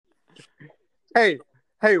Hey,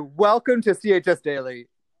 welcome to CHS Daily.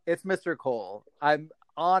 It's Mr. Cole. I'm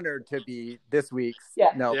honored to be this week's.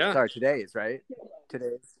 Yeah. Today's, right?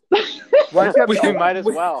 Today's. We might as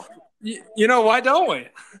well. You know, why don't we?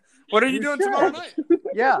 What are you doing tomorrow night?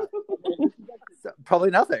 Yeah. Probably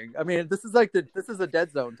nothing. I mean, this is a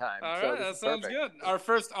dead zone time. All so right, that sounds perfect. good. Our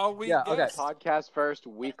first all-week Yeah, guest. Podcast first,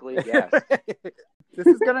 weekly guest. This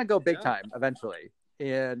is going to go big time eventually.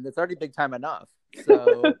 And it's already big time enough.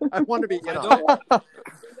 So I want to be in on it.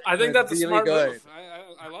 I think that's really a smart good. move.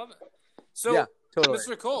 I love it. So, yeah, totally.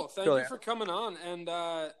 Mr. Cole, thank you for coming on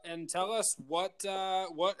and tell us what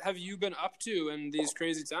have you been up to in these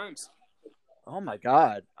crazy times? Oh my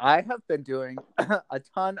God, I have been doing a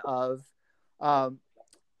ton of home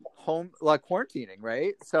quarantining,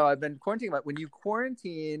 right? So I've been quarantining. When you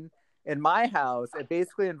quarantine in my house, it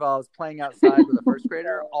basically involves playing outside with a first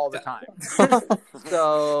grader all the time.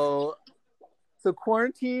 So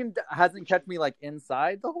quarantine hasn't kept me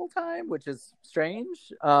inside the whole time, which is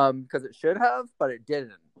strange because it should have, but it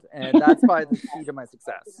didn't, and that's probably the key to my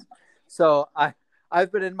success. So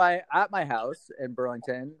I've been at my house in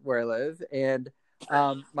Burlington where I live, and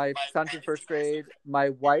my son's in first grade. My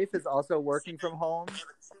wife is also working from home,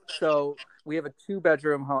 so we have a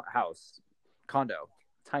 2-bedroom condo,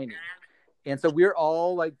 tiny, and so we're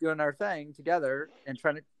all doing our thing together and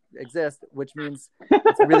trying to exist, which means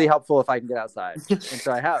it's really helpful if I can get outside. And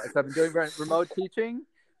so I've been doing remote teaching.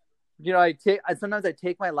 You know, sometimes I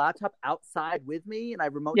take my laptop outside with me and I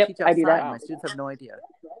remote teach outside. I do that. My students have no idea.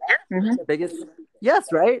 Mm-hmm.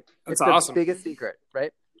 Yes, right? That's it's awesome. The biggest secret,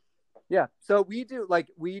 right? Yeah. So we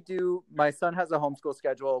do, my son has a homeschool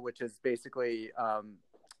schedule, which is basically a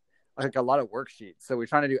lot of worksheets. So we're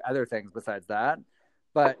trying to do other things besides that.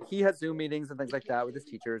 But he has Zoom meetings and things like that with his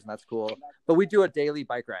teachers, and that's cool. But we do a daily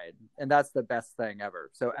bike ride, and that's the best thing ever.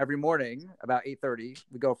 So every morning, about 8:30,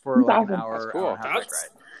 we go for an hour, cool. hour and a half bike ride.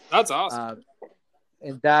 That's awesome.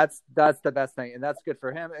 And that's the best thing, and that's good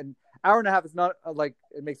for him. And hour and a half is not it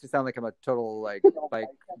makes me sound like I'm a total bike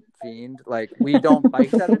fiend. We don't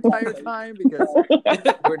bike that entire time because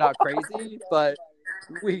we're not crazy, but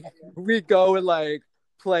we go and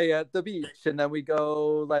play at the beach, and then we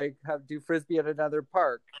go do frisbee at another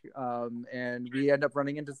park, and we end up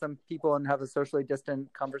running into some people and have a socially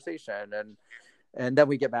distant conversation, and then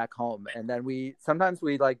we get back home, and then sometimes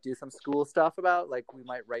we do some school stuff about we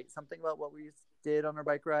might write something about what we did on our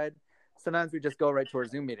bike ride. Sometimes we just go right to our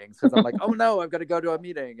Zoom meetings because I'm oh no, I've got to go to a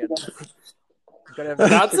meeting, and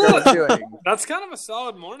that's kind of a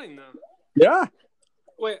solid morning though. Yeah.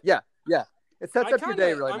 Wait. Yeah. It sets up your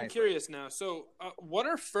day really nicely. I'm curious now. So, what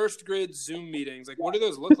are first grade Zoom meetings? What do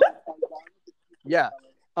those look like? Yeah.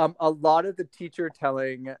 A lot of the teacher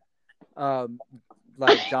telling, Dominic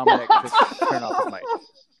to turn off his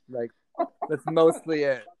mic. That's mostly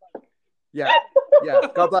it. Yeah.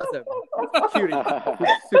 God bless him. Cutie. He's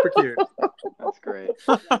super cute. That's great.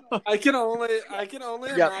 I can only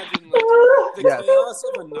imagine the chaos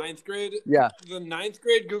of a ninth grade. Yeah. The ninth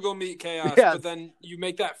grade Google Meet chaos, Yes. but then you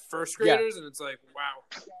make that first graders, and it's wow.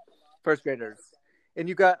 First graders, and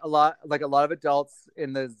you got a lot of adults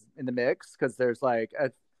in the mix because there's a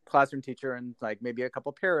classroom teacher and maybe a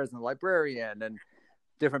couple paras and a librarian and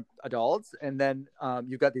different adults, and then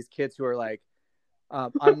you've got these kids who are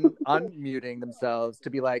unmuting themselves to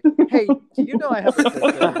be hey, do you know I have a sister?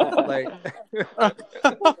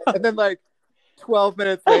 And then 12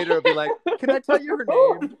 minutes later it'll be can I tell you her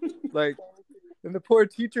name? And the poor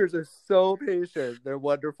teachers are so patient. They're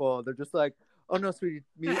wonderful. They're just oh no, sweetie.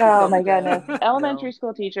 Oh my goodness. Elementary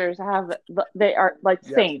school teachers they are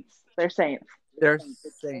saints. They're saints. They're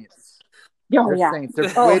saints. Oh, they're yeah. saints.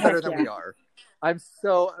 They're way better than we are.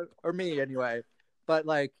 Or me anyway. But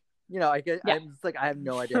I'm just I have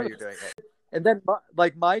no idea how you're doing it. And then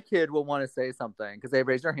my kid will want to say something because they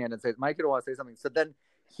raise their hand and say, my kid will want to say something. So then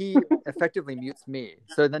he effectively mutes me.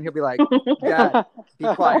 So then he'll be Dad, be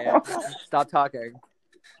quiet. Stop talking.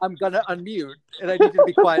 I'm going to unmute and I need you to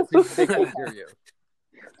be quiet so they can hear you.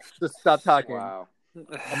 Just stop talking. Wow.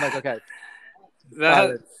 I'm okay.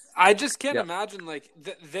 I just can't imagine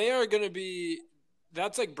they are going to be.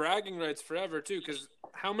 That's bragging rights forever too. Because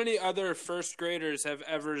how many other first graders have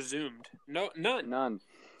ever Zoomed? No, none.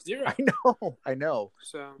 Zero. I know.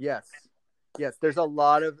 So yes. There's a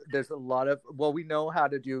lot of. Well, we know how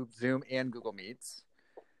to do Zoom and Google Meets,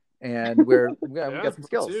 and we got some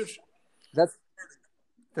skills. That's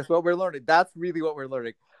what we're learning. That's really what we're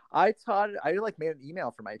learning. I made an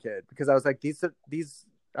email for my kid because I was these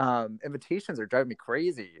invitations are driving me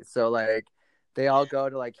crazy. So they all go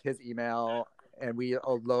to his email, and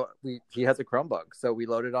he has a Chromebook, so we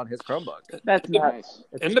load it on his Chromebook. That's nice.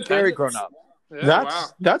 It's very grown up. Yeah,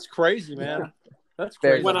 That's crazy, man. That's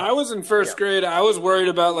Very crazy. When I was in first grade, I was worried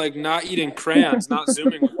about like not eating crayons, not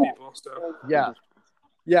zooming with people. So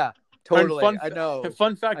Yeah, totally. And I know.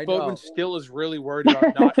 Fun fact: I Bowman know. still is really worried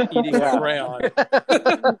about not eating a crayon.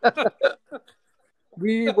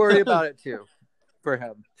 We worry about it too for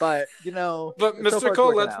him, but But so far Mr. it's Cole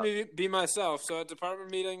working lets out. me be myself. So at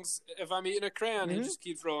department meetings, if I'm eating a crayon, he just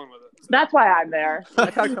keeps rolling with it. So. That's why I'm there.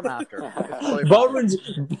 I talk to him after. It's totally Bowman's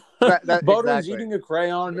exactly. eating a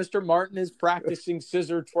crayon. Mr. Martin is practicing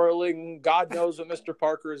scissor twirling. God knows what Mr.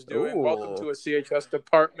 Parker is doing. Ooh. Welcome to a CHS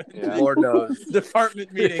department. Yeah. Lord knows.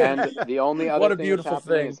 Department meeting. And the only other What a thing beautiful that's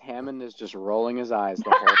happening thing. is Hammond is just rolling his eyes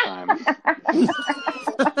the whole time.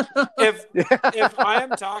 If I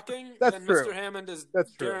am talking, That's then true. Mr. Hammond is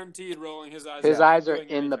That's true. guaranteed rolling his eyes. His out, eyes are doing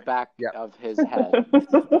in the anything. back Yeah. of his head.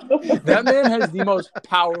 That man has the most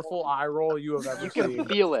powerful eye roll you have ever You can seen.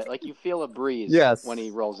 feel it. Like you feel a breeze Yes. when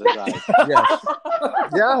he rolls his eyes. Yes.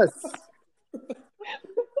 Yes.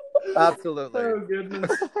 Absolutely. Oh,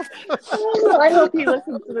 goodness. I hope he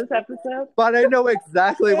listens to this episode. But I know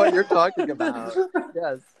exactly what you're talking about.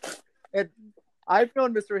 Yes. And I've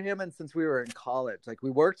known Mr. Hammond since we were in college. Like, we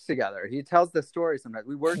worked together. He tells this story sometimes.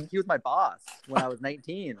 He was my boss when I was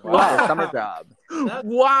 19 for a summer job.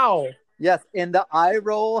 Wow. Yes, and the eye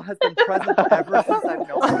roll has been present ever since I've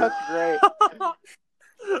known him. That's great.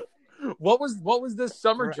 What was this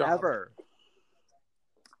summer job? Forever.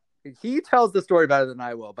 He tells the story better than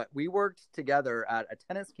I will, but we worked together at a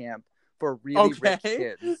tennis camp for really rich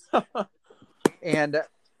kids. And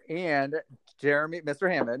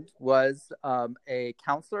Mr. Hammond was a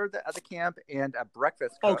counselor at the camp and a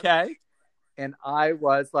breakfast cook. Okay. And I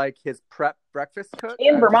was like his prep breakfast cook.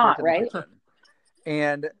 In Vermont, right?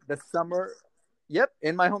 And the summer,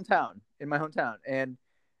 in my hometown. And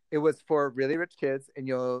it was for really rich kids. And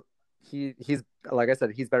he's like I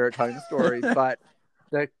said, he's better at telling the stories. But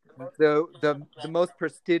the most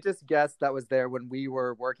prestigious guest that was there when we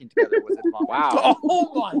were working together was Ivanka. Wow.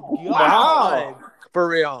 Oh my God. Wow. For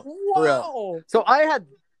real. Wow. For real. So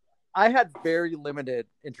I had very limited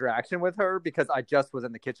interaction with her because I just was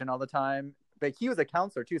in the kitchen all the time. But he was a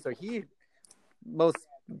counselor too, so he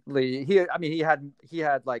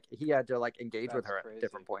had to like engage with her at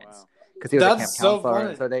different points because he was a camp counselor.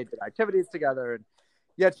 And so they did activities together. And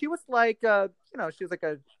yeah, she was like she was like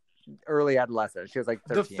a early adolescent. She was like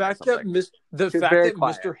 13. The fact that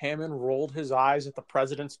Mr. Hammond rolled his eyes at the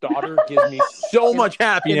president's daughter gives me so much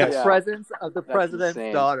happiness. In the presence of the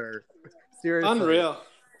president's daughter. Seriously. Unreal.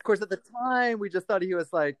 Of course, at the time, we just thought he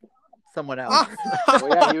was like someone else. Well,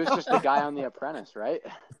 yeah, he was just the guy on The Apprentice, right?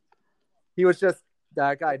 He was just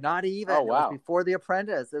that guy. Not even. Oh, wow. It was before The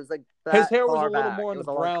Apprentice. It was like that His hair was far a little back. more on the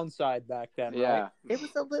brown side back then, Yeah. right? It was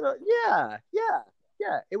a little, yeah.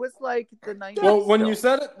 It was like the 90s. Well, when you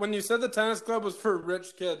said the tennis club was for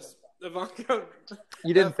rich kids, Ivanka,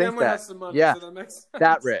 you didn't think family that. has some money, Yeah, so that makes sense.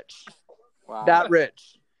 that rich. Wow. That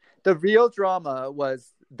rich. The real drama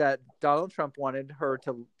was that Donald Trump wanted her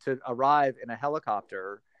to arrive in a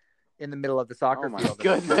helicopter in the middle of the soccer field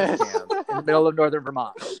goodness. in the middle of northern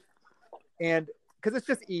Vermont. And because it's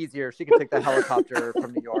just easier, she can take the helicopter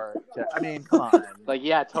from New York. Come on. Like,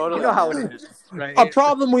 yeah, totally. You know how it is, right? A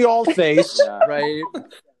problem we all face. Yeah. Right?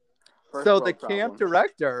 First So world the camp problem.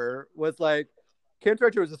 director was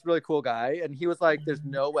this really cool guy, and he was like, "There's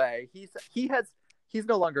no way." He's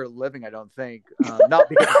no longer living, I don't think. Not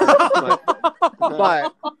because,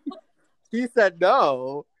 but he said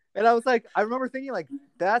no, and I was like, I remember thinking like,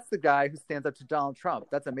 that's the guy who stands up to Donald Trump.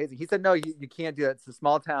 That's amazing. He said no, you can't do that. It's a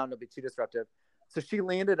small town. It'll be too disruptive. So she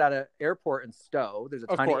landed at an airport in Stowe. There's a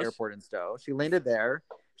tiny airport in Stowe. She landed there.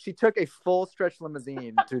 She took a full stretch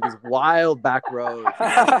limousine through these wild back roads.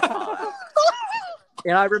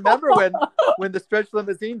 And I remember when the stretch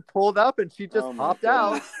limousine pulled up and she just hopped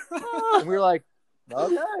out. And we were like,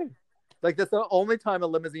 okay. Like, that's the only time a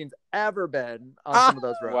limousine's ever been on some of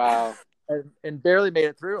those roads. Wow. And barely made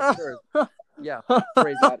it through. I'm sure. Yeah.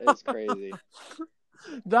 Crazy. That is crazy.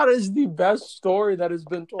 That is the best story that has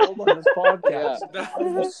been told on this podcast. Yeah.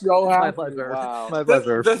 I'm so My happy. pleasure. Wow. My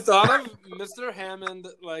pleasure. The thought of Mr. Hammond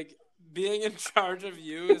like being in charge of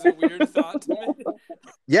you is a weird thought to me.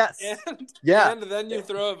 Yes. And then you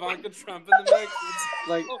throw Ivanka Trump in the mix. It's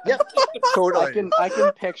Like, Yeah. Totally. I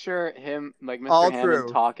can picture him, like Mr. All Hammond, true.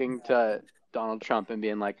 talking to Donald Trump and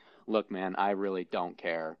being like, "Look, man, I really don't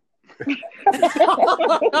care."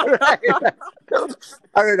 I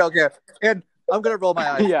really don't care. And I'm going to roll my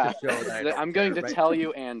eyes Yeah. to show that I don't I'm going care, to right? tell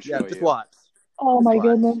you and show Yeah, you. just watch. Oh my Watch.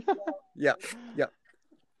 goodness. Yep.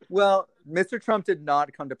 Well, Mr. Trump did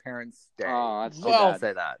not come to Parents' Day. Oh, that's too I'll bad.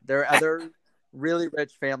 say that. There are other really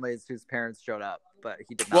rich families whose parents showed up. but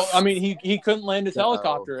he did not. Well, I mean, he couldn't land his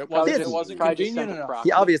helicopter. It wasn't convenient enough.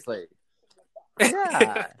 He obviously.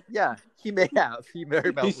 Yeah. He may have. He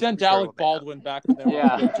very well. He sent Alec Baldwin back with them.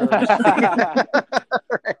 Yeah.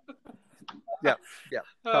 Right. Yeah.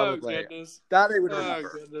 Oh Probably. goodness. That I would remember.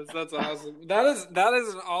 Goodness, that's awesome. That is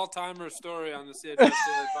an all-timer story on the CHS Daily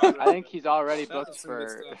Podcast. I think he's already booked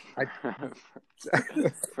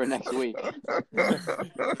for next week.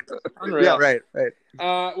 Yeah, right.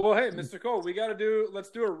 Well, hey, Mr. Cole,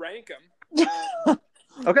 let's do a rank 'em.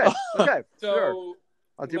 Okay. So Sure.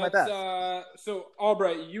 I'll do my best. So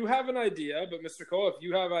Albright, you have an idea, but Mr. Cole, if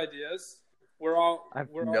you have ideas, I have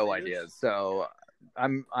no ideas. So I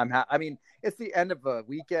mean, it's the end of a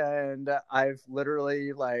weekend. I've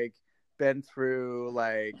literally been through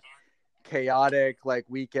chaotic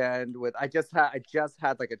weekend with. I just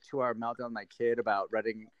had like a 2-hour meltdown with my kid about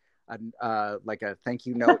writing a thank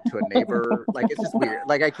you note to a neighbor. It's just weird.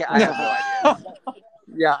 I have no idea.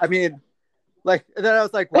 Yeah, I mean, and then I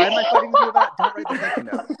was like, why am I fighting with you about? Don't write the thank you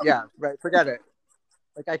note. Yeah, right. Forget it.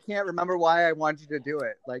 I can't remember why I wanted you to do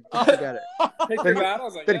it. Just forget it. Pick your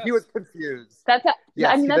battles, I guess. He was confused. That's how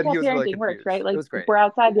parenting really works, right? It was great. We're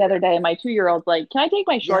outside the other day, and my 2-year-old's like, "Can I take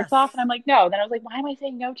my shorts off?" And I'm like, "No." Then I was like, "Why am I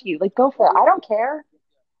saying no to you? Go for it. I don't care."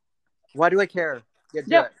 Why do I care? Yeah,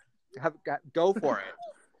 do it. Go for it.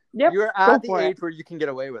 Yep. You're at the age where you can get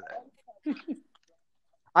away with it.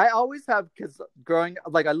 I always have, because growing,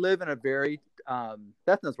 I live in a very,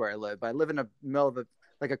 Beth knows where I live, but I live in the middle of a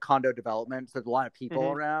condo development, so there's a lot of people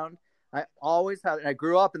around. I always have, and I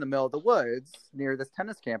grew up in the middle of the woods near this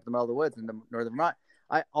tennis camp in the middle of the woods in the northern Vermont.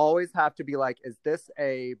 I always have to be like, is this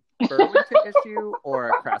a Burlington issue or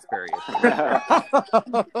a Craftsberry issue?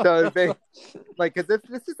 So because if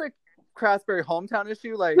this is a Craftsberry hometown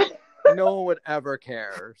issue, no one would ever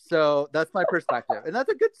care. So that's my perspective, and that's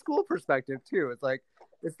a good school perspective too. It's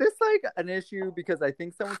is this an issue because I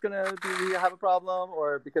think someone's gonna have a problem,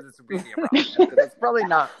 or because it's really a problem? It's probably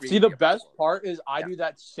not. Really See, the best part is I do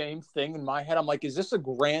that same thing in my head. I'm like, is this a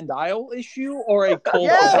Grand Isle issue or a cold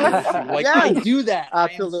issue? I do that.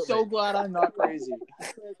 Absolutely. I'm so glad I'm not crazy.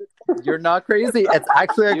 You're not crazy. It's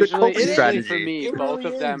actually a good coping strategy. For me, both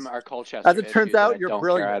of them are Colchester. As it turns out, you're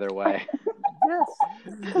brilliant. Either way. Yes.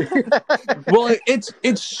 Well, it's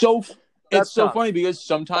so. It's so funny because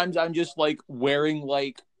sometimes I'm just wearing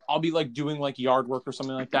I'll be doing yard work or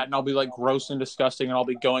something like that, and I'll be gross and disgusting, and I'll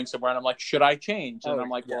be going somewhere, and I'm like, should I change? And I'm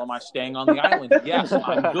like, well, am I staying on the island? Yes,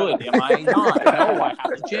 I'm good. Am I not? No, I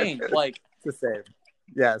have to change. It's the same.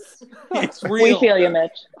 Yes, it's real. We feel you,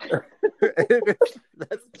 Mitch.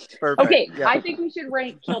 That's perfect. Okay, yeah. I think we should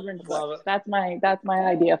rank children's books. That's my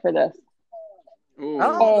idea for this. Ooh,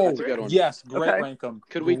 that's a good one. Yes, rank them.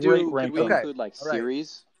 Could we include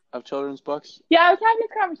series of children's books? Yeah, I was having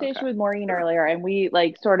this conversation with Maureen earlier, and we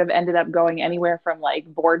sort of ended up going anywhere from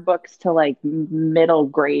board books to middle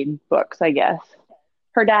grade books, I guess.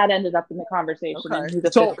 Her dad ended up in the conversation, and he's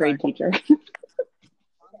a fifth grade teacher.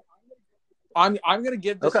 I'm gonna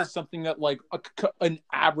give this as something that an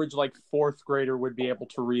average fourth grader would be able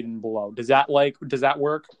to read and below. Does that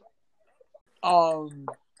work? I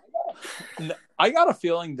got a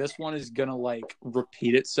feeling this one is gonna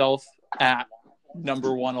repeat itself at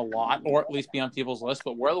number one a lot, or at least be on people's list.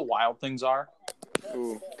 But Where the Wild Things Are.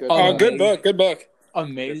 Ooh, good book.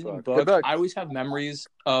 Amazing book. I always have memories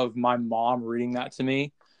of my mom reading that to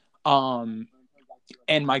me. And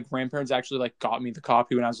my grandparents actually got me the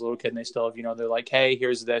copy when I was a little kid, and they still have, they're like, hey,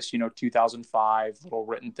 here's this, 2005 little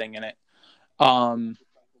written thing in it. So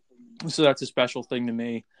that's a special thing to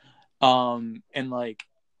me. And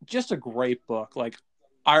just a great book.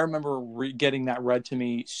 I remember getting that read to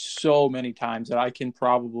me so many times that I can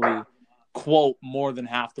probably quote more than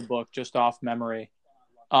half the book just off memory.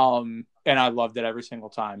 And I loved it every single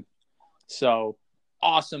time. So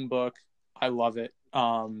awesome book. I love it.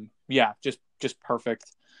 Yeah, just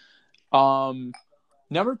perfect.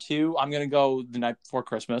 Number 2, I'm going to go The Night Before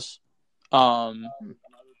Christmas. Because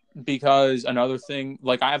another thing,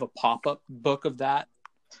 I have a pop-up book of that.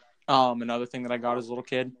 Another thing that I got as a little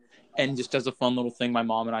kid. And just as a fun little thing, my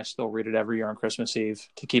mom and I still read it every year on Christmas Eve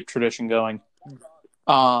to keep tradition going.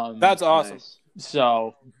 That's awesome.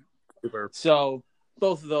 So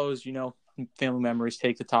both of those, family memories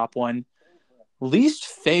take the top one. Least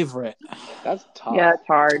favorite. That's tough. Yeah, it's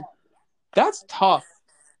hard. That's tough.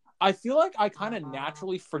 I feel like I kind of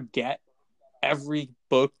naturally forget every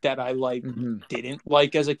book that I didn't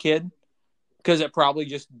like as a kid, because it probably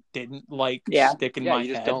just didn't stick in my head.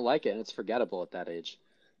 You just don't like it, and it's forgettable at that age.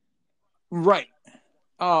 Right.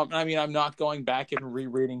 I'm not going back and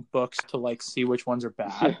rereading books to see which ones are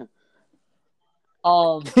bad.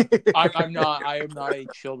 I am not a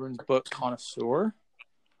children's book connoisseur.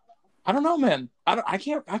 I don't know, man. I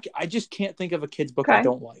just can't think of a kid's book I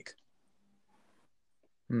don't like.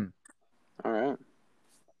 All right.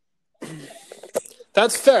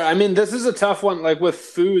 That's fair. I mean, this is a tough one. Like with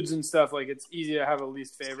foods and stuff, like it's easy to have a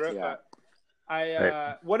least favorite. Yeah.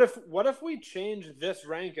 But what if we change this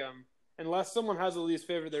rankum? Unless someone has a least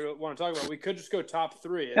favorite they want to talk about, we could just go top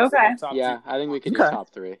 3. Okay. Top Yeah, 2. I think we could do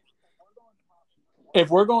top 3. If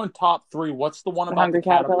we're going top 3, what's the one about Hungry the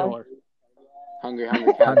caterpillar? Hungry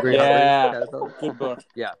Caterpillar. Yeah. Good book.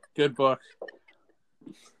 Yeah. Good book.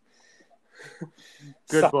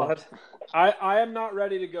 Good book. I am not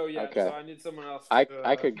ready to go yet, Okay. so I need someone else.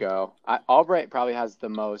 I could go. Albright probably has the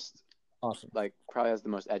most Awesome.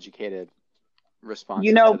 educated response.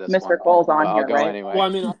 You know to this Mr. one. Cole's on I'll here, go right? anyway. Well, I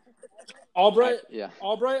mean, Albright and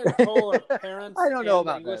Cole are parents. I don't know and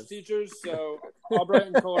about English this. teachers, so Albright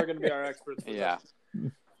and Cole are going to be our experts. Yeah.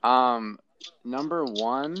 Number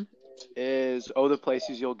 1 is "Oh, the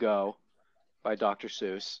Places You'll Go" by Dr.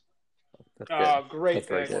 Seuss. That's good. Great That's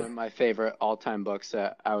very pick. One of my favorite all-time books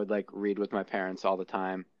that I would read with my parents all the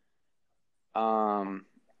time.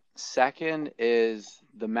 Second is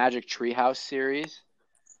the Magic Treehouse series.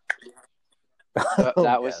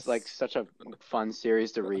 That was such a fun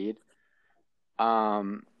series to read.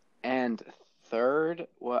 And third,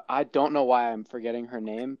 I don't know why I'm forgetting her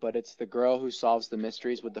name, but it's the girl who solves the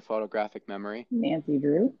mysteries with the photographic memory. Nancy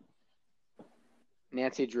Drew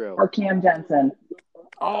Or Cam Jensen.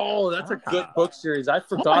 Oh, that's a good book series. I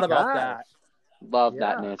forgot about that. Love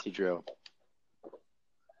that Nancy Drew.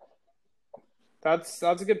 That's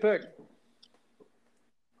a good pick.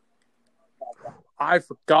 I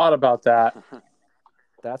forgot about that.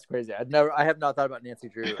 That's crazy. I have not thought about Nancy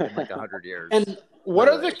Drew in 100 years. And what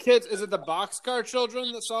are the kids? Is it the Boxcar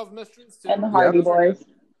Children that solve mysteries too? And the Hardy Boys.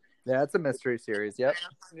 Yeah, it's a mystery series. Yep.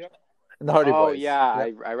 Yep. And the Hardy Boys. Oh yeah,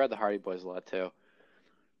 Yep. I read the Hardy Boys a lot too.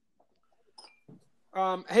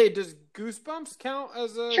 Hey, does Goosebumps count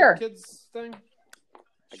as a kids thing?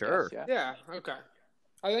 Sure. I guess, Yeah. Okay.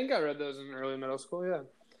 I think I read those in early middle school. Yeah.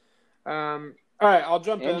 All right, I'll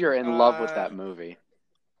jump in. And you're in love with that movie.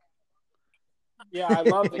 Yeah, I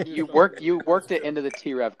love the You Goosebumps. worked it into the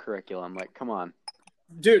T-Rev curriculum. Like, come on.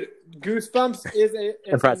 Dude, Goosebumps is it's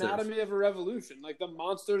Impressive. anatomy of a revolution. Like the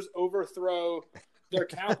monsters overthrow their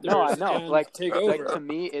captors No, I know. and take over. To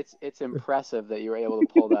me, it's impressive that you were able to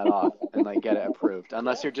pull that off and get it approved.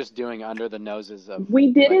 Unless you're just doing under the noses of.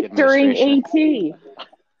 We did it during administration. AT.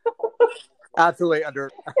 Absolutely under.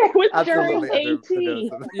 It was Absolutely during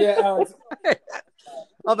AT. Yeah, Alex.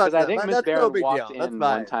 Because I think Miss that's no Barron big walked deal. in That's one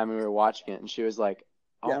fine. time we were watching it, and she was like,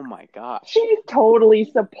 "Oh Yeah. my gosh!" She's totally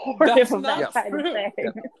supportive That's of that not kind true. of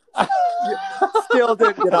thing. Still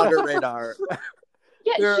didn't get on her radar.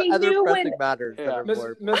 Yeah, There she are other knew pressing when. matters that are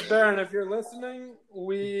more. Miss Barron, if you're listening,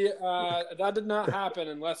 we that did not happen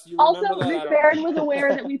unless you remember Also, that. Miss I don't Barron know. was aware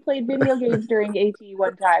that we played video games during AT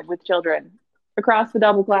one time with children across the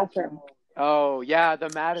double classroom. Oh yeah, the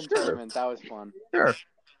Madden tournament, that was fun. Sure.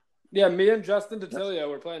 Yeah, me and Justin Detilio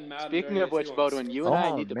were playing Madden. Speaking during of which, AT1. Bodwin, you and I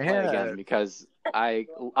Oh, need to play man. again because I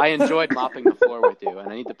enjoyed mopping the floor with you, and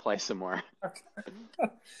I need to play some more.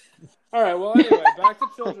 All right. Well, anyway, back to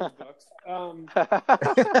children's books. I'm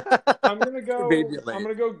gonna go. Immediately. I'm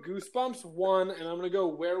gonna go Goosebumps 1, and I'm gonna go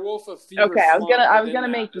Werewolf of Fever. Okay, I was Swamp gonna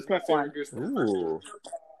within make that you as my pick one. favorite Goosebumps. Ooh.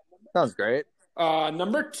 Sounds great.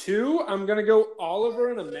 Number 2, I'm gonna go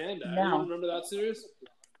Oliver and Amanda. No. Anyone remember that series?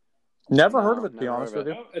 Never heard of it, to be Never honest heard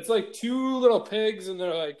with of you. It's like 2 little pigs, and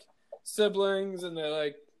they're like siblings, and they're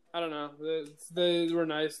like, I don't know. They were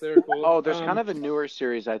nice. They were cool. Oh, there's kind of a newer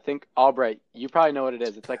series. I think Albright, you probably know what it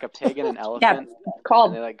is. It's like a pig and an Yeah, elephant, it's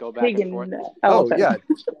called and they go back Pig and forth. and Oh Elephant. yeah,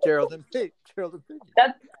 Gerald and Piggy. Gerald and Piggy.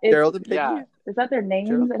 That's Gerald and Piggy. Yeah. is that their names?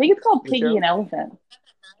 Gerald? I think it's called Is Piggy Gerald? and Elephant.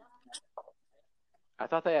 I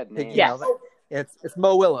thought they had Piggy. names. Yeah. It's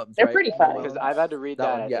Mo Willems. They're right? pretty Mo funny. Willems. Because I've had to read That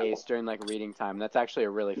that one, at yeah. Ace during reading time. That's actually a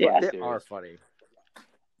really fun Yeah. They series. are funny.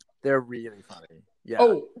 They're really funny. Yeah.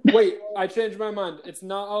 Oh, wait. I changed my mind. It's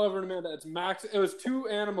not Oliver and Amanda. It's Max. It was 2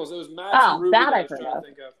 animals. It was Max Oh, and Ruby. that I I've was heard trying of. to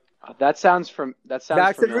think of. That sounds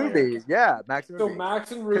Max and familiar. Ruby. Yeah, Max and So Ruby.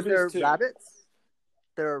 Max and Because they're Ruby's 2. rabbits.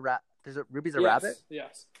 They're Ruby's a rabbit.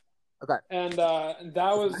 Yes. Okay. And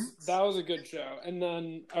that was a good show, and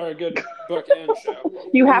then or a good book and show.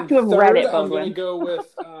 You And have to then have read third, it, I'm going to Baldwin.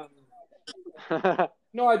 go with.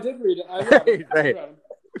 No, I did read it. I read it. I Right. read them.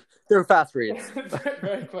 They're fast reads.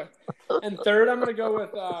 Very quick. And third, I'm going to go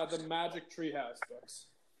with the Magic Treehouse books.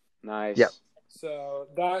 Nice. Yep. So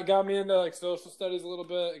that got me into like social studies a little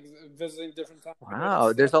bit, visiting different times.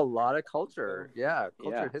 Wow, there's a lot of culture. Yeah,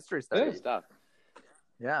 culture Yeah. history Good studies. stuff.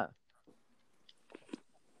 Yeah.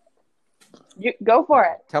 Go for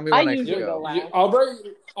it. Tell me when I usually should go last.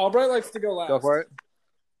 Albright likes to go last. Go for it.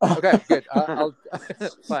 Okay, good. I'll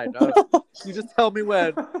fine. You just tell me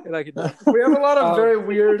when, and I can. We have a lot of very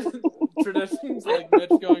weird traditions, like Mitch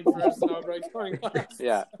going first and Albright going last.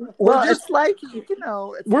 Yeah. Well, it's like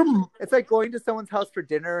it's like going to someone's house for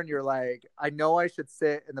dinner, and you're like, I know I should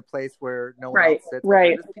sit in the place where no one else sits.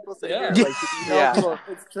 Right. Like, people sit Yeah. here. Like, people,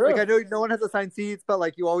 It's true. like I know no one has assigned seats, but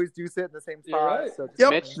like you always do sit in the same spot. You're right. So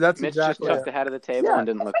Mitch, that's Mitch exactly just took the head of the table and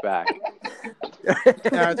didn't look back.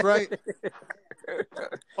 Yeah, that's right.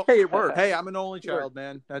 Hey, it worked. Hey, I'm an only child,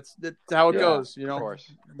 man. That's how it goes. You know, Of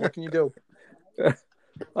course. what can you do?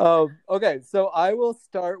 Okay, so I will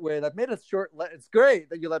start with. I've made a short list. It's great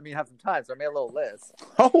that you let me have some time, so I made a little list.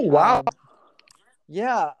 Oh wow!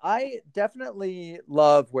 Yeah, I definitely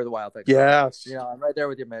love Where the Wild Things Are. Yes. You know, I'm right there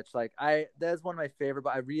with you, Mitch. Like, that's one of my favorite.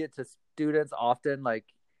 But I read it to students often, like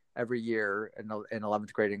every year in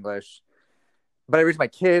 11th grade English. But I read to my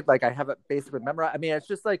kid, like I have it basically memorized. I mean, it's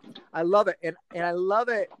just like I love it, and I love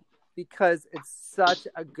it because it's such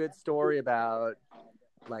a good story about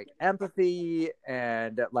like empathy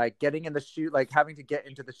and like getting in the shoe, like having to get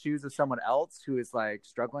into the shoes of someone else who is like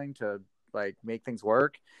struggling to like make things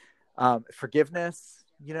work. Forgiveness,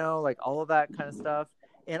 you know, like all of that kind of stuff.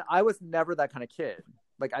 And I was never that kind of kid.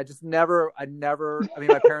 Like I never, I mean,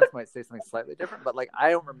 my parents might say something slightly different, but like, I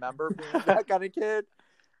don't remember being that kind of kid.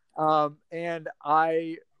 And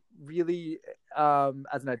I really,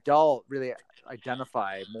 as an adult, really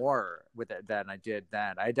identify more with it than I did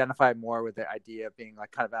then. I identify more with the idea of being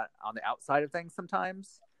like kind of on the outside of things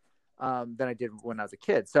sometimes, than I did when I was a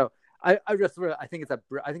kid. So I think it's a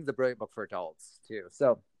brilliant book for adults too.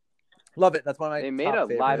 So love it. That's one of my. They made a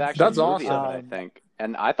favorites. live action That's movie awesome. of it, I think,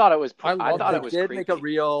 and I thought it was. I thought it was did creepy. make a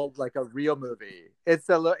real movie.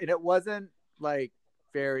 And it wasn't like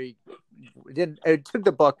very. It took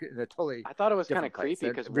the book in a totally. I thought it was kind of place. creepy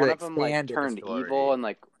because It really one of them like expanded the turned story. evil and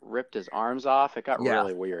like ripped his arms off. It got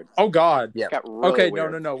really weird. Oh God. Yeah. It got really Okay.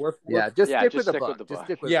 weird. No. We're Just Yeah, stick just with the stick book. with the Just book.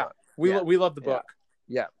 stick with yeah. the book. We love the book.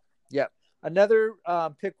 Yeah. Another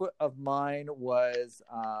pick of mine was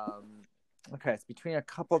it's between a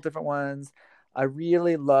couple of different ones. I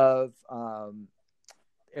really love an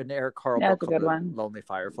Eric Carle book called The Lonely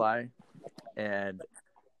Firefly, and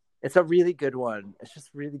it's a really good one. It's just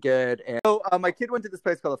really good. And so my kid went to this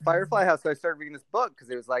place called the Firefly House, so I started reading this book because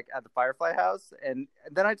it was like at the Firefly House, and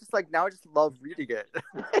then I just like now I just love reading it.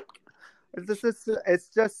 It's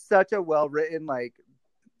just such a well written like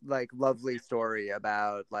lovely story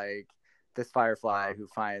about like this firefly who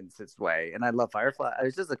finds its way, and I love Firefly.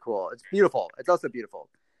 It's just it's beautiful. It's also beautiful.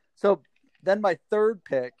 So then my third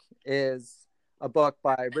pick is a book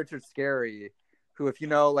by Richard Scarry, who, if you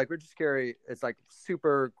know, like Richard Scarry is like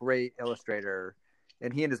super great illustrator,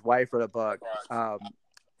 and he and his wife wrote a book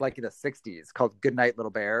like in the 60s called Goodnight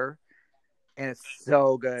Little Bear, and it's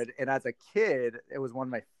so good. And as a kid, it was one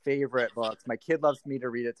of my favorite books. My kid loves me to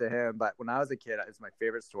read it to him, but when I was a kid, it was my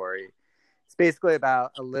favorite story. It's basically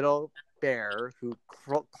about a little bear who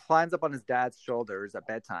climbs up on his dad's shoulders at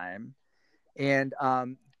bedtime, and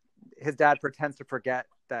his dad pretends to forget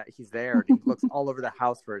that he's there, and he looks all over the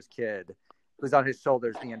house for his kid who's on his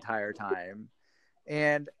shoulders the entire time.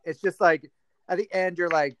 And it's just like at the end you're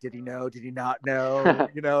like, did he know, did he not know?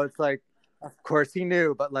 You know, it's like, of course he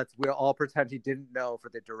knew, but we'll all pretend he didn't know for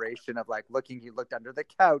the duration of like looking. He looked under the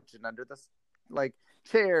couch and under the like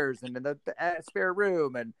chairs and in the spare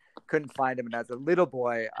room and couldn't find him. And as a little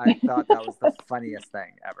boy, I thought that was the funniest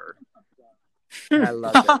thing ever. And I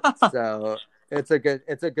loved it. So it's a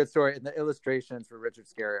good story. And the illustrations for Richard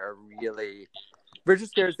Scarry are really. Richard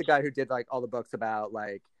Scarry is the guy who did like all the books about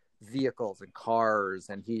like vehicles and cars,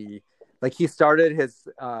 and he started his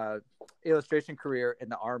illustration career in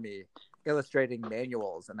the Army, illustrating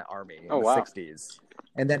manuals in the Army in the 60s,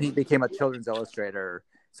 and then he became a children's illustrator.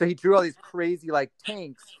 So he drew all these crazy like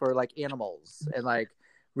tanks for like animals and like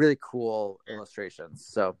really cool illustrations.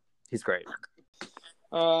 So he's great.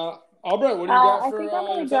 Albright, what do you got for? I think I'm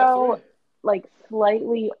gonna go like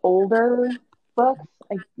slightly older books.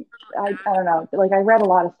 I don't know. Like I read a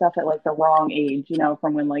lot of stuff at like the wrong age, you know,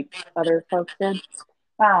 from when like other folks did.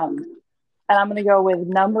 And I'm gonna go with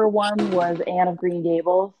number 1 was Anne of Green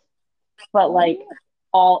Gables, but like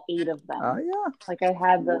all 8 of them. Oh yeah. Like I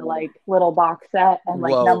had the like little box set, and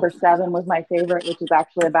like number 7 was my favorite, which is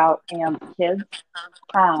actually about Anne's kids.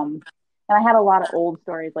 And I had a lot of old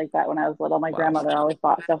stories like that when I was little. My grandmother always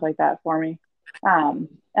bought stuff like that for me. And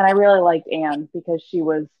I really liked Anne because she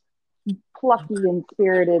was plucky and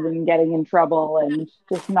spirited and getting in trouble and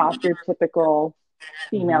just not your typical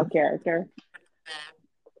female character.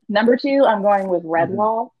 Number 2, I'm going with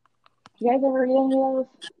Redwall. You guys ever read any of those?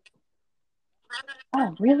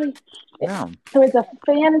 Oh, really? Yeah. So it's a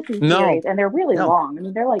fantasy series, and they're really long. I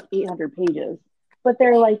mean, they're like 800 pages, but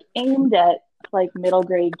they're like aimed at like middle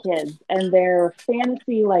grade kids, and they're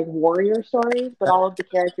fantasy like warrior stories, but all of the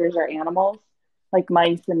characters are animals, like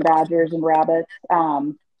mice and badgers and rabbits.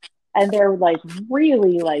 And they're like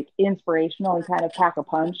really like inspirational and kind of pack a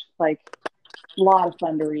punch, like a lot of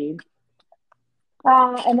fun to read.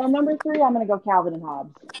 And then number 3, I'm going to go Calvin and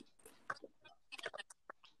Hobbes.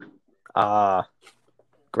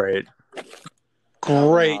 Great.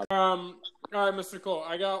 All right, Mr. Cole,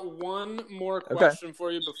 I got one more question for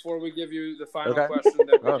you before we give you the final question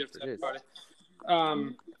that we give to everybody.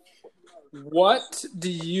 What do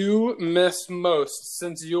you miss most,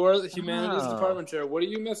 since you're the humanities department chair? What do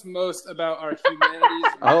you miss most about our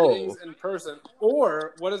humanities meetings in person?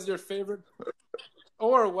 Or what is your favorite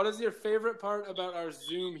part about our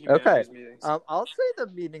Zoom humanities meetings? I'll say the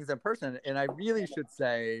meetings in person, and I really should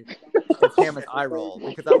say it's Hammond's eye roll,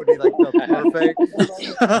 because that would be like the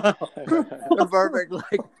perfect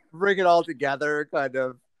like bring it all together kind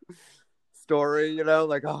of story,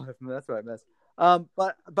 like, oh, that's what I miss.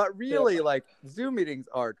 But really, like, Zoom meetings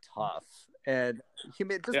are tough, and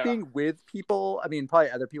being with people. I mean, probably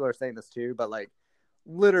other people are saying this too, but like,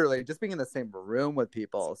 literally, just being in the same room with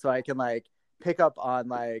people, so I can like pick up on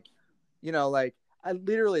like, I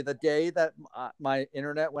literally the day that my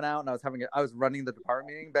internet went out and I was running the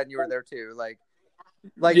department meeting. Ben, you were there too.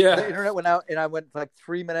 The internet went out and I went for like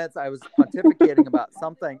 3 minutes. I was pontificating about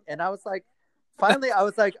something, and I was like. Finally, I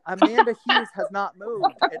was like, Amanda Hughes has not moved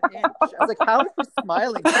an inch. I was like, how is she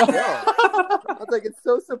smiling still? I was like, it's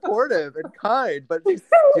so supportive and kind, but she's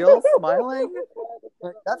still smiling?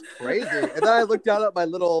 Like, that's crazy. And then I looked down at my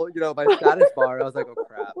little, my status bar, and I was like, oh,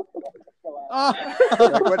 crap.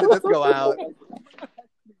 Like, when did this go out?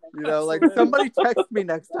 Like, somebody text me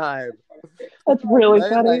next time. That's really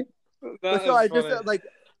funny.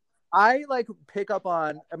 I pick up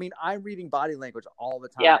on, I'm reading body language all the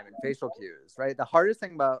time and facial cues, right? The hardest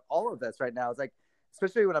thing about all of this right now is like,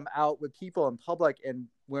 especially when I'm out with people in public and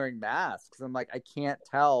wearing masks, I'm like, I can't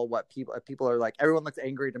tell if people are like, everyone looks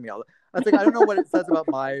angry to me. I was like, I don't know what it says about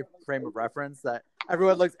my frame of reference that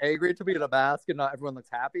everyone looks angry to me in a mask and not everyone looks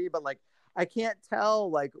happy, but like, I can't tell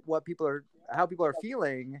like how people are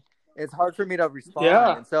feeling. It's hard for me to respond.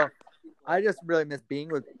 Yeah. And so I just really miss being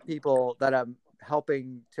with people that I'm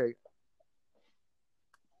helping to.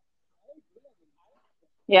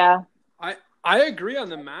 Yeah, I agree on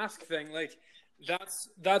the mask thing. Like that's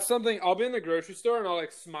something. I'll be in the grocery store and I'll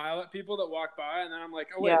like smile at people that walk by, and then I'm like,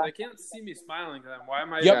 oh wait, they can't see me smiling to them. Why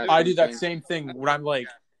am I? Yep, I do that same thing when I'm like,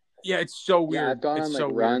 it's so weird. Yeah, I've gone on like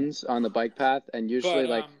runs on the bike path, and usually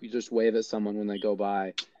you just wave at someone when they go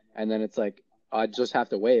by, and then it's like I just have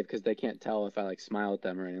to wave because they can't tell if I like smile at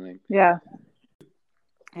them or anything. Yeah.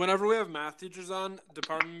 Whenever we have math teachers on,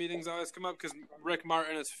 department meetings always come up because Rick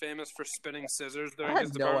Martin is famous for spinning scissors during his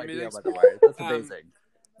department meetings. By the way. That's amazing.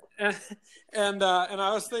 And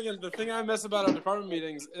I was thinking, the thing I miss about our department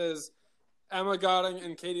meetings is Emma Godding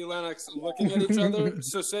and Katie Lennox looking at each other.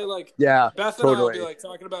 So say like Beth and I will be like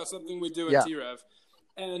talking about something we do in T-Rev.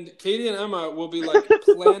 And Katie and Emma will be like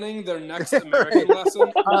planning their next American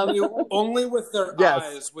lesson only with their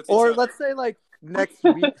eyes with each other. Or let's say like next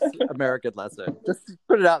week's American lesson. Just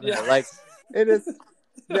put it out there. Yeah. Like it is.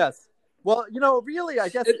 Yes. Well, really, I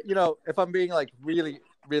guess, if I'm being like really,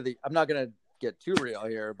 really, I'm not going to get too real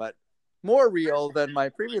here, but more real than my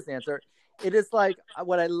previous answer. It is like,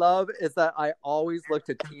 what I love is that I always look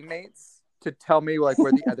to teammates to tell me like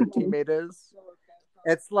where the other teammate is.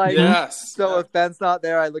 It's like, if Ben's not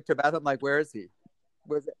there, I look to Beth. I'm like, where is he?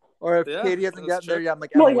 Where's it? Or if Katie hasn't gotten there, I'm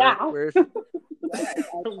like, where is she?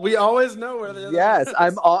 We always know where the other. Yes,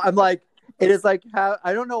 I'm like, it is like how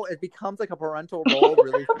I don't know. It becomes like a parental role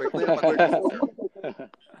really quickly. Go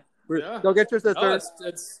get your sister.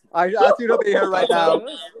 I asked you to be here right now.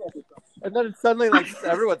 And then it's suddenly like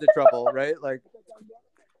everyone's in trouble, right? Like,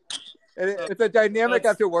 it's a dynamic I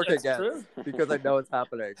have to work against because I know it's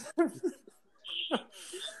happening.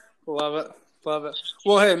 Love it.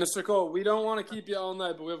 Well, hey, Mr. Cole, we don't want to keep you all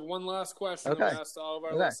night, but we have one last question that we asked all of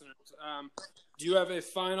our listeners. Do you have a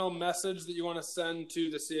final message that you want to send to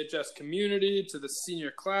the CHS community, to the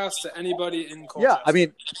senior class, to anybody in Colchester? Yeah,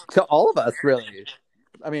 to all of us, really.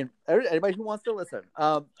 Anybody who wants to listen.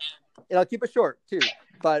 And I'll keep it short, too.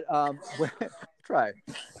 But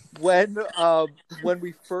when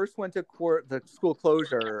we first went to the school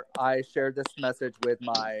closure, I shared this message with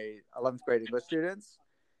my 11th grade English students.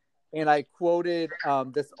 And I quoted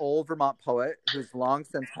this old Vermont poet who's long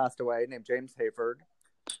since passed away, named James Hayford.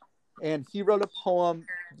 And he wrote a poem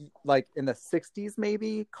like in the 60s,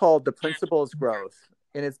 maybe, called The Principle's Growth.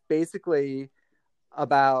 And it's basically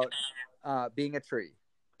about being a tree.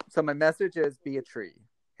 So my message is be a tree.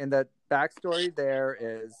 And the backstory there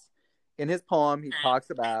is, in his poem, he talks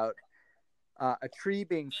about a tree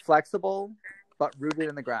being flexible but rooted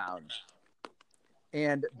in the ground.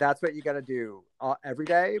 And that's what you got to do every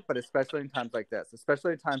day, but especially in times like this,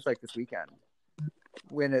 especially in times like this weekend,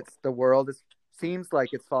 when the world seems like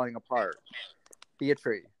it's falling apart. Be a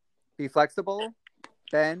tree. Be flexible,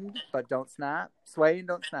 bend, but don't snap. Sway and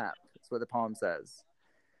don't snap. That's what the poem says.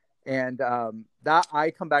 And that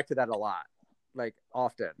I come back to that a lot, like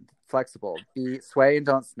often. Flexible. Be sway and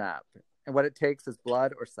don't snap. And what it takes is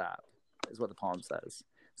blood or sap, is what the poem says.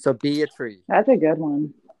 So be a tree. That's a good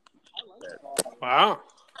one. Wow.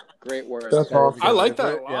 Great words. That's awesome. I like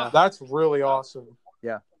that a lot. Yeah. That's really awesome.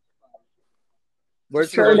 Yeah.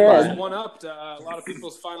 Sure did. One up to a lot of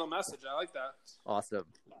people's final message. I like that. Awesome.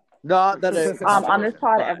 Not that it's on this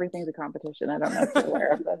pod, but everything's a competition. I don't know if you're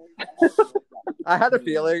aware of this. I had a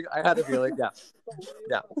feeling. Yeah.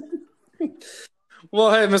 Yeah.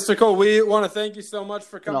 Well, hey, Mr. Cole, we want to thank you so much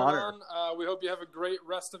for coming honor. on. We hope you have a great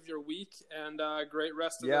rest of your week and a great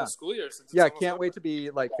rest of Yeah. the school year. Since it's Yeah, almost can't over. wait to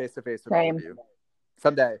be like face to face with all Same. of you.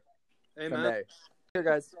 Someday. Amen. Someday. Here,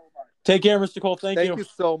 guys. Take care, Mr. Cole. Thank Thank you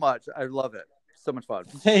so much. I love it. So much fun.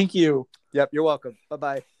 Thank you. Yep, you're welcome.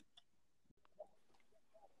 Bye-bye.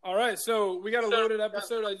 All right, so we got a loaded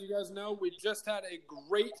episode. As you guys know, we just had a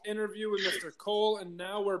great interview with Mr. Cole, and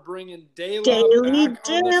now we're bringing Dayla Daily back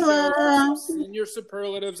on the show for Dayla. some senior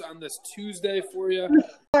superlatives on this Tuesday for you.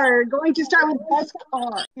 We're going to start with best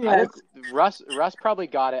car. I think Russ probably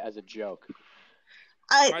got it as a joke.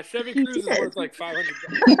 My Chevy He Cruze is did. worth like $500.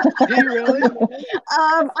 Did he really?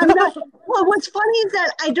 I'm not. Well, what's funny is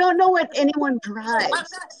that I don't know what anyone drives,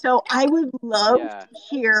 so I would love Yeah. to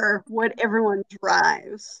hear what everyone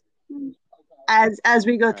drives as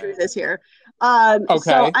we go through this here. So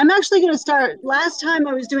Okay. I'm actually going to start. Last time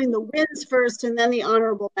I was doing the wins first and then the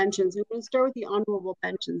honorable mentions. I'm going to start with the honorable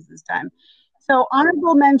mentions this time. So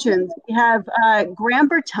honorable mentions, we have Graham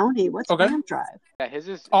Bertoni. What's Okay. Graham drive? Yeah, his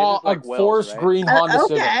is A like Will's, forest right? green Honda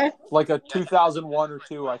Civic, Okay. like a 2001 or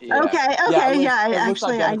 2, I think. Yeah. Okay, Yeah, okay, it looks- yeah. it looks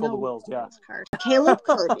Actually, I identical know to Will's, yeah. Will's car. Caleb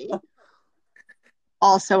Kirby,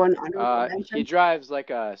 also an honorable mention. He drives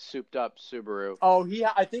like a souped-up Subaru. Oh,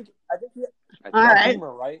 I think he I think. All right.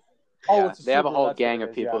 Beamer, right? Yeah, Oh, it's a they have a Subaru, whole that's gang what of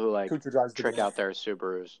it is, people yeah. who like Kuchar drives the trick Beamer. out their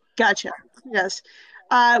Subarus. Gotcha. Yes.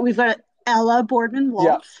 We've got Ella Boardman Wolf.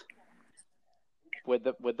 Yeah. With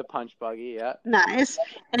the punch buggy, yeah. Nice.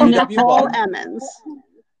 And VW Nicole Bug. Emmons.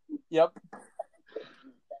 Yep.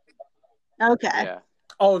 Okay. Yeah.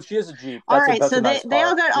 Oh, she has a Jeep. All That's right. that's So a nice they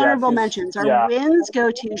all car. got Yeah, honorable she's- mentions. Our yeah. wins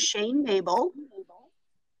go to Shane Mabel.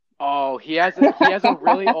 Oh, he has a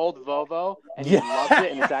really old Volvo, and he Yes. loves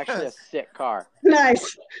it, and it's actually a sick car.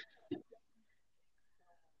 Nice.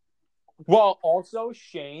 Well, also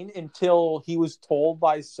Shane, until he was told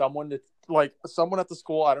by someone someone at the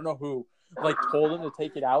school, I don't know who, told him to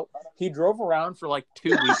take it out. He drove around for 2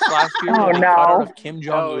 weeks last year Oh, with a no. cutout of Kim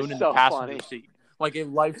Jong Oh, Un it's in so the passenger funny. seat, like a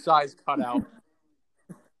life-size cutout.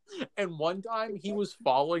 And one time he was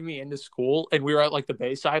following me into school, and we were at the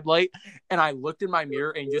Bayside light, and I looked in my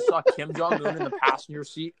mirror and just saw Kim Jong Un in the passenger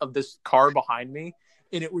seat of this car behind me,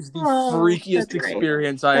 and it was the freakiest that's great.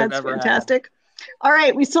 experience I have That's ever fantastic. All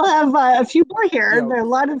right. We still have a few more here. Yeah. There are a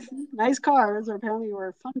lot of nice cars, or apparently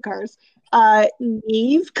were fun cars.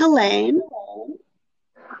 Neve Kalane.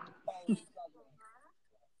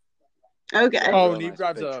 Okay. had. Oh, Real Neve nice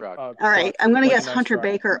drives big a truck. All right. I'm going to like a guess nice Hunter truck.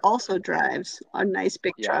 Baker also drives a nice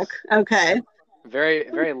big Yes. truck. Okay. Very,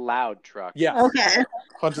 very loud truck. Yeah, Okay.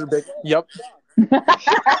 Hunter Big. Yep.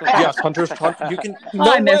 Yes, Hunter. You can.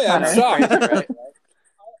 I No miss way. I'm Hunter. shocked. Crazy, right?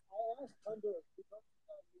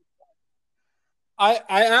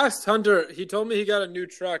 I asked Hunter. He told me he got a new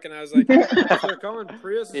truck, and I was like, "They're calling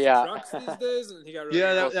Prius Yeah. trucks these days." And he got really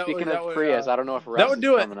Yeah, Well, that speaking would- of would, Prius, I don't know if Russ that would is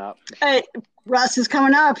do it. coming up. Hey, Russ is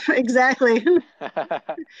coming up. Exactly.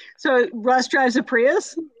 So Russ drives a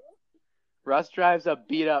Prius? Russ drives a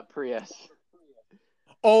beat-up Prius.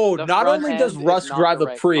 Oh, The not front only does end is Russ not drive the a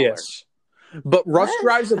right Prius, but Russ What?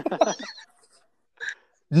 drives a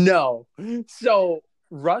no. So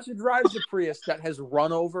Russ drives a Prius that has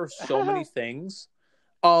run over so many things.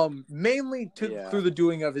 Mainly Yeah. through the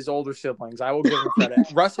doing of his older siblings. I will give him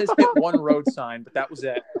credit. Russ has hit one road sign, but that was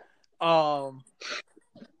it.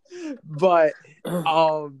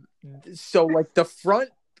 So the front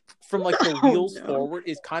from the wheels no. forward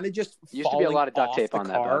is kind of just Used to be a falling lot of duct off tape the on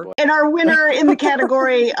that car. bad boy. And our winner in the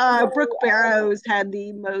category, Brooke Barrows, had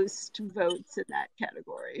the most votes in that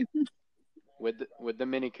category. With the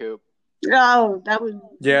Mini Coupe. Oh, that would.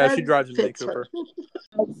 Yeah, that she drives a Mini fits Cooper.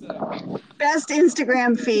 her. Best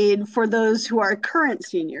Instagram feed for those who are current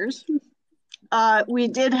seniors. We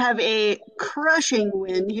did have a crushing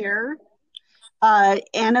win here.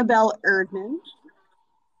 Annabelle Erdman,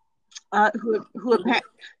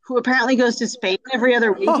 who apparently goes to Spain every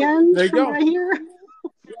other weekend. There you from go. what I hear.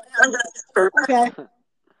 Okay.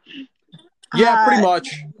 Yeah, pretty much.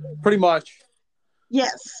 Pretty much.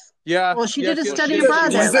 Yes. Yeah. Well, she yeah, did a she- study she-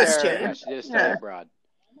 abroad there last year. Yeah, she did a study abroad.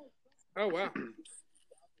 Oh wow,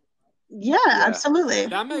 Yeah, absolutely.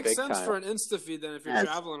 that makes Big sense time. for an Insta feed then if you're Yes.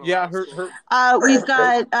 traveling. A Yeah, lot. her We've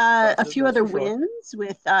got a few That's other for sure. wins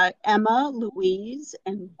with Emma, Louise,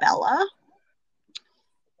 and Bella.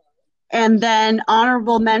 And then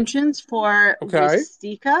honorable mentions for Okay.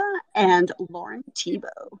 Rustica and Lauren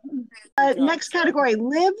Tebow. Next category,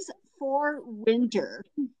 lives for winter.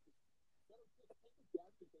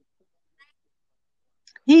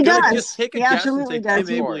 He Gonna does. just take a He guess absolutely and say does.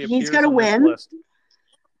 Kim Abley He's appears got a on this win, list.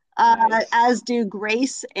 Nice. as do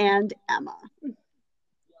Grace and Emma.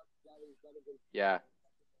 Yeah.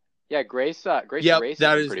 Yeah, Grace Yep, races,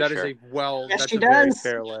 that I'm is pretty that is sure. a well. Yes, that's she a very does.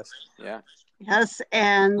 fair list. Yeah. Yes,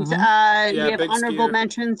 and Mhm. we Yeah, have big honorable skier.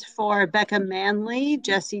 mentions for Becca Manley,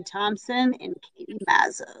 Jesse Thompson, and Katie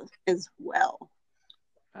Mazza as well.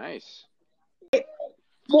 Nice.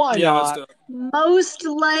 Why Yeah, not? that's dope. Most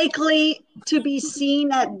likely to be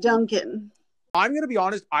seen at Dunkin'. I'm gonna be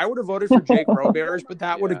honest. I would have voted for Jake Roberts, but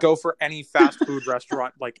that would Yeah. go for any fast food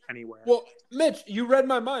restaurant, like anywhere. Well, Mitch, you read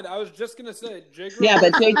my mind. I was just gonna say Jake. Yeah,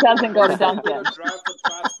 but Jake doesn't go to Dunkin'. Dunkin'. Drive to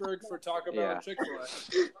Plattsburgh for Taco Bell Yeah. and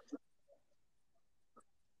Chick-fil-A.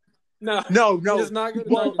 No, No, he no. does not go to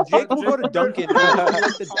Well, Dunkin'. Jake will go to Dunkin'. He'll be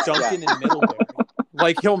like the Dunkin' in Middlebury.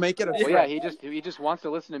 Like he'll make it a Well, yeah, he just wants to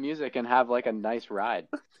listen to music and have like a nice ride.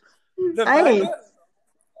 The Hey. fact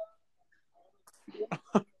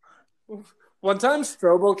that- One time,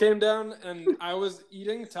 Strobel came down and I was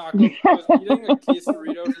eating a quesarito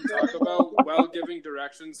from Taco Bell while giving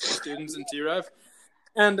directions to students in T-Ref.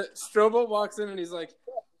 And Strobel walks in and he's like,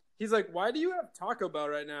 "Why do you have Taco Bell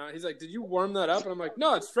right now?" He's like, "Did you warm that up?" And I'm like,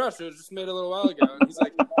 "No, it's fresh. It was just made a little while ago." And he's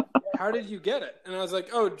like, "How did you get it?" And I was like,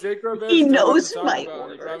 "Oh, Jake Robert." He knows Taco my Bell,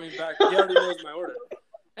 and he order. brought me back. He already knows my order.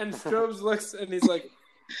 And Strobes looks and he's like,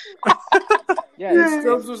 Yeah,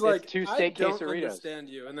 Strobes was like, two "I steak don't quesaritos. understand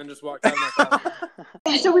you," and then just walked out of my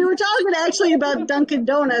classroom. So we were talking actually about Dunkin'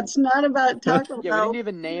 Donuts, not about Taco Yeah, we Bell. didn't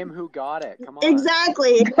even name who got it. Come on.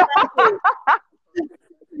 Exactly.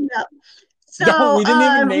 Yeah. So No, we didn't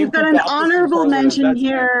even name we've got who an got this honorable superlative. mention That's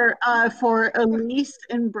here for Elise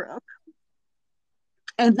and Brooke.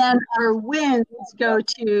 And then our wins go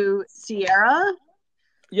to Sierra,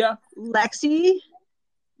 Yeah. Lexi,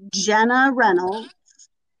 Jenna Reynolds,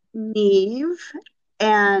 Neve,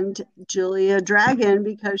 and Julia Dragon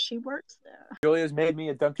because she works there. Julia's made me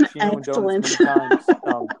a Dunkaccino and donuts many times.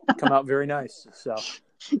 Come out very nice. So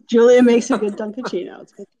Julia makes a good Dunkaccino.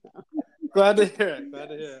 It's good to know. Glad to hear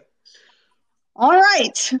it. All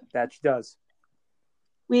right. that she does.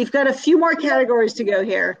 We've got a few more categories to go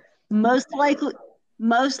here. Most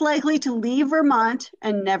likely to leave Vermont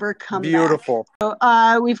and never come back. Beautiful.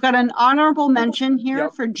 So, we've got an honorable mention here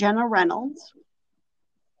Yep. for Jenna Reynolds.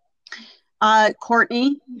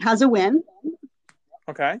 Courtney has a win,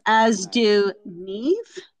 Okay. as do Neve,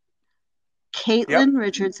 Caitlin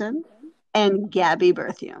Richardson, and Gabby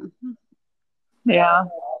Berthium. Yeah.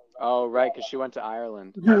 Oh, right, because she went to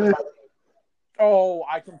Ireland. Oh,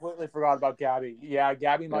 I completely forgot about Gabby. Yeah,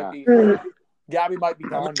 Gabby might be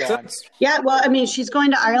gone. Yeah, well, I mean, she's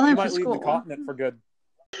going to She Ireland for might leave school. the continent for good.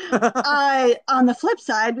 On the flip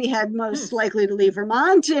side, we had most likely to leave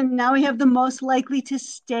Vermont, and now we have the most likely to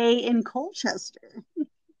stay in Colchester.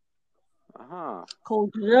 Uh-huh.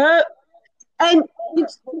 Colchester. And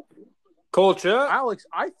Culture. Alex,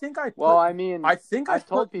 I think I. Well, I mean, I think I've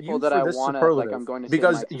told put people you that for I this want to, superlative like, I'm going to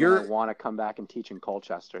because see my team you're. and I want to come back and teach in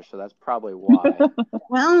Colchester, so that's probably why.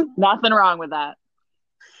 well, Nothing wrong with that.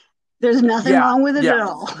 there's nothing wrong with it at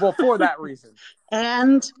all. Well, for that reason.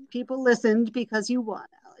 And people listened because you won,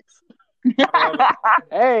 Alex.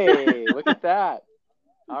 Hey, look at that.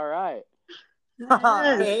 All right. Yes.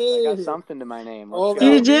 I got something to my name. Oh, Let's go.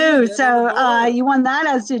 You do. Yeah, So boy. you won that,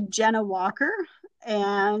 as did Jenna Walker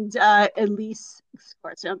and Elise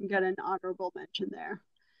Squart. So I'm got an honorable mention there.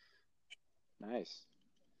 Nice.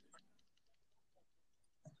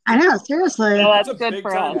 I know, seriously. Yeah, That's that's a good big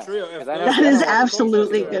for time us. trio. That those is guys are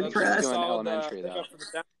absolutely Colchester, good for that's us. a Doing solid, elementary, pick though. up for the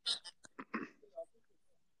down.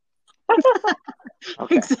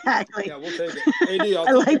 Okay. Exactly. Yeah, we'll take it. AD, I'll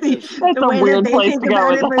I like take the, it. That's the a way weird that they place think to go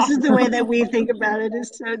about with it versus the way that we think about it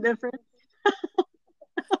is so different.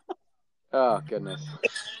 Oh, goodness.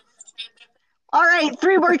 All right,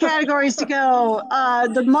 3 more categories to go.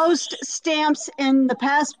 The most stamps in the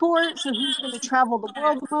passport. So who's going to travel the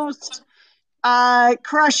world the most?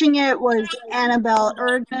 Crushing it was Annabelle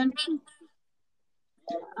Erdman.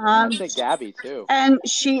 I'd say Gabby too. And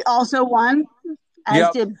she also won, as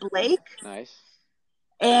did Blake. Nice.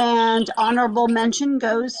 And honorable mention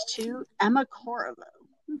goes to Emma Corvo.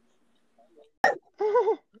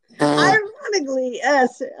 Ironically,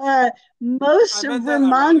 yes. Most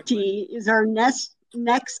Vermonti is our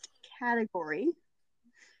next category.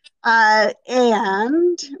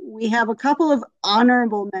 And we have a couple of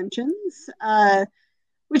honorable mentions,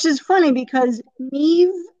 which is funny because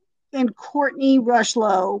Neve and Courtney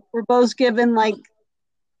Rushlow were both given, like,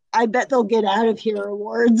 I bet they'll get out of here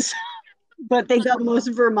awards, but they got most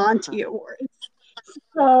Vermonti awards.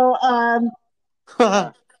 So,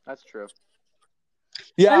 that's true.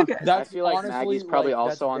 Yeah, okay. I feel like Maggie's probably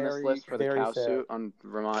also on this list for the cow suit on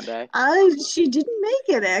Vermont Day. She didn't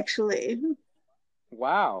make it, actually.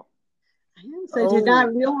 Wow. Yes, I did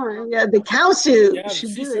not realize. Yeah, the cow suit. Yeah, she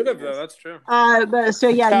should have, though. That's true. But so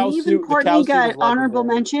yeah, Neve and Courtney got honorable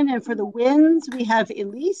mention, and for the wins, we have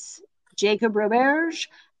Elise, Jacob Roberge,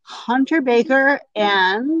 Hunter Baker,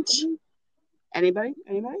 and anybody?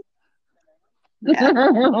 Yeah.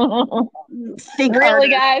 Think really,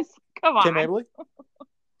 guys? Come on. Tim Abley?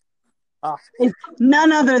 It's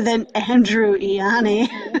none other than Andrew Ianni.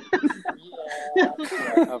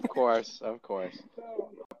 Of course.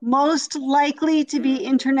 Most likely to be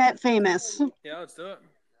internet famous. Yeah, let's do it.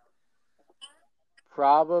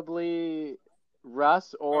 Probably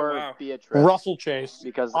Russ or Beatrice. Russell Chase.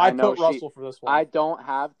 Because I know put Russell for this one. I don't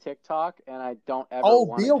have TikTok, and I don't ever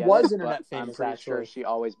want to Bea get was it, internet famous, I'm pretty actually. sure she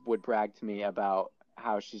always would brag to me about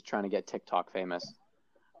how she's trying to get TikTok famous.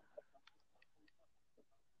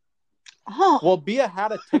 Oh. Well, Bea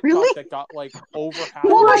had a TikTok that got like over half.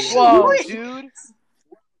 Whoa, dude.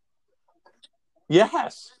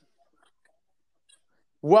 Yes.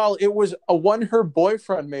 Well, it was a one her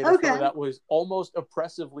boyfriend made of her that was almost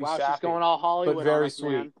oppressively sappy. She's going all Hollywood, but very on us,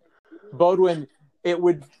 sweet. Man. Bodwin,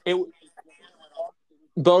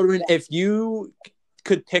 Bodwin, if you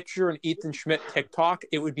could picture an Ethan Schmidt TikTok,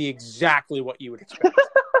 it would be exactly what you would expect.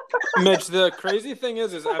 Mitch, the crazy thing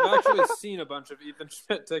is I've actually seen a bunch of Ethan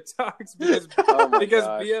Schmidt TikToks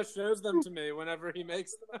because Bea shows them to me whenever he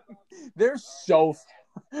makes them. They're so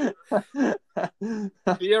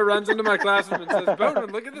Bea runs into my classroom and says,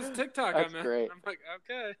 Bowman, look at this TikTok That's I'm in. great. I'm like,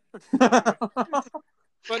 okay.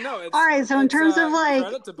 But no, it's all right. So in terms of like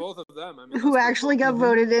credit to both of them, I mean, who actually got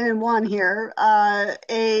voted in and won here,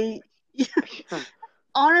 a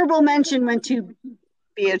honorable mention went to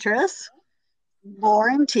Beatrice,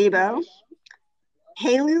 Lauren Tebow,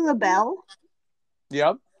 Haley LaBelle.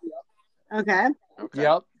 Yep. Okay.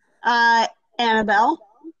 Yep. Annabelle.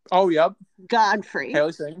 Oh, yep. Godfrey.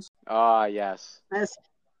 Haley sings. Ah, yes. That's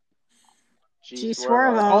G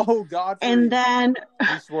Swervo. Oh, Godfrey. And then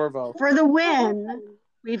Swervo. For the win,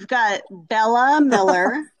 we've got Bella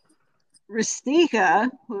Miller,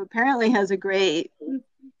 Rustica, who apparently has a great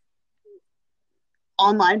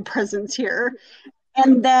online presence here,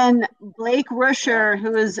 and then Blake Rusher,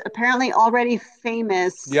 who is apparently already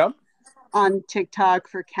famous on TikTok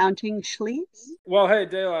for counting Schleets. Well, hey,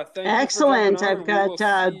 Dela, thank you. Excellent. I've got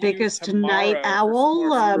Biggest Night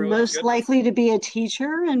Owl, most likely to be a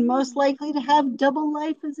teacher and most likely to have double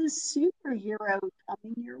life as a superhero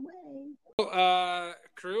coming your way. Well,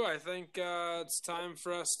 crew, I think it's time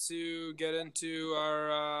for us to get into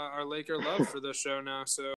our Laker love for this show now.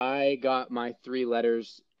 So I got my 3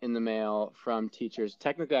 letters in the mail from teachers.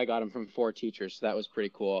 Technically, I got them from 4 teachers, so that was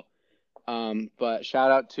pretty cool. But shout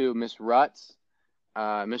out to Miss Rutz,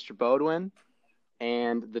 Mr. Bodwin,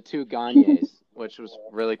 and the 2 Gagnes, which was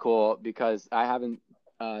really cool because I haven't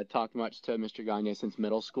talked much to Mr. Gagne since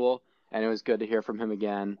middle school, and it was good to hear from him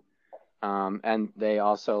again. And they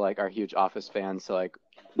also like are huge Office fans, so like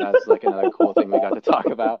that's like another cool thing we got to talk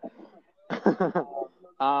about.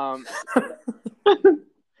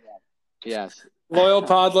 Yes. Loyal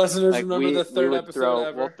pod listeners, like remember the third episode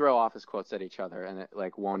ever. We'll throw Office quotes at each other, and it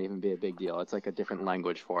like won't even be a big deal. It's like a different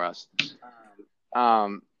language for us.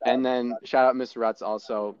 And then shout out Miss Rutz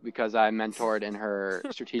also because I mentored in her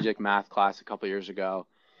strategic math class a couple years ago.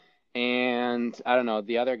 And I don't know,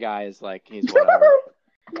 the other guy is like he's whatever.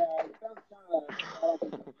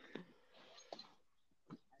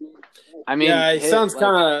 I mean, yeah, he sounds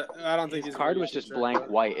kind of. I don't think his card was just blank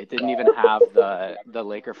white. It didn't even have the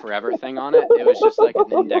Laker Forever thing on it. It was just like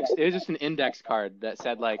an index. It was just an index card that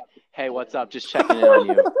said like, "Hey, what's up? Just checking in on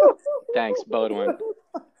you. Thanks, Bodwin."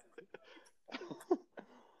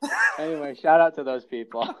 Anyway, shout out to those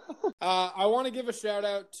people. I want to give a shout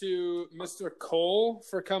out to Mr. Cole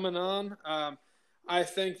for coming on. I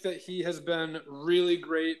think that he has been really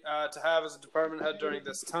great to have as a department head during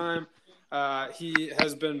this time. He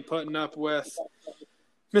has been putting up with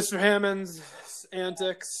Mr. Hammond's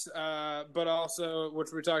antics, but also,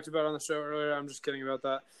 which we talked about on the show earlier. I'm just kidding about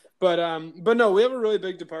that. But no, we have a really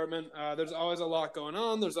big department. There's always a lot going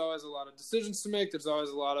on. There's always a lot of decisions to make. There's always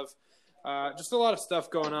a lot of just a lot of stuff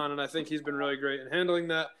going on, and I think he's been really great in handling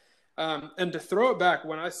that. And to throw it back,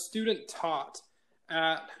 when I student taught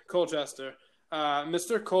at Colchester,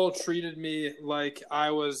 Mr. Cole treated me like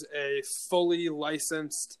I was a fully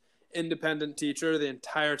licensed independent teacher the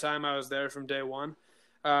entire time I was there from day one.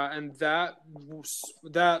 And that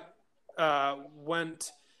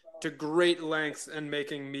went to great lengths in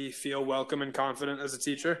making me feel welcome and confident as a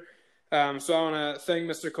teacher. So I want to thank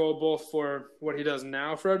Mr. Cole both for what he does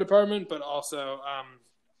now for our department, but also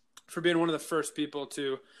for being one of the first people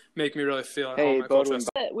to make me really feel at home at Colchester.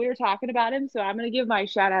 We were talking about him, so I'm going to give my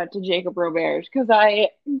shout out to Jacob Roberge because I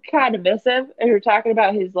kind of miss him. And we were talking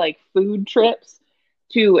about his food trips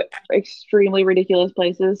to extremely ridiculous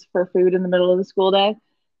places for food in the middle of the school day.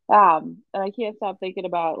 And I can't stop thinking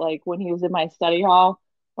about when he was in my study hall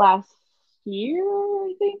last year,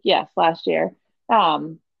 I think. Yes, last year.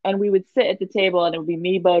 And we would sit at the table and it would be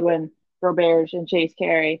me, Bodwin, Roberge, and Chase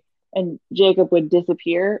Carey. And Jacob would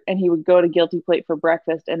disappear and he would go to Guilty Plate for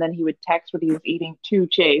breakfast. And then he would text what he was eating to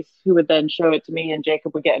Chase, who would then show it to me. And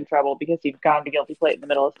Jacob would get in trouble because he'd gone to Guilty Plate in the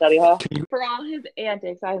middle of study hall. For all his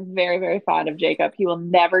antics, I'm very, very fond of Jacob. He will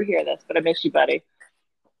never hear this, but I miss you, buddy.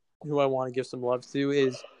 Who I want to give some love to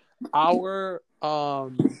is our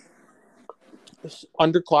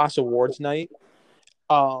underclass awards night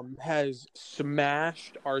has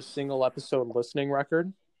smashed our single episode listening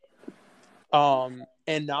record.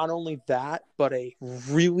 And not only that, but a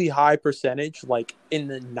really high percentage, in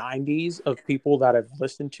the 90s, of people that have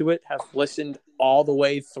listened to it have listened all the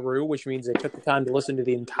way through, which means they took the time to listen to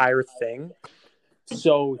the entire thing.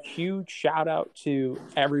 So huge shout out to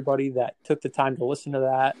everybody that took the time to listen to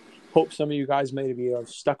that. Hope some of you guys maybe have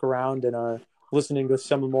stuck around and are listening to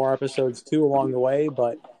some more episodes too along the way,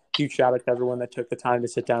 but huge shout out to everyone that took the time to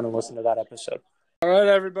sit down and listen to that episode. All right,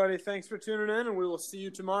 everybody. Thanks for tuning in, and we will see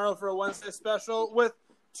you tomorrow for a Wednesday special with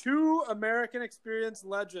two American Experience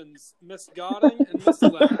legends, Miss Godding and Miss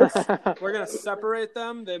Lenz. We're going to separate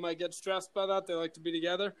them. They might get stressed by that. They like to be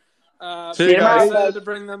together. See you guys. I'm excited to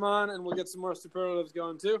bring them on, and we'll get some more superlatives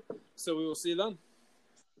going, too. So we will see you then.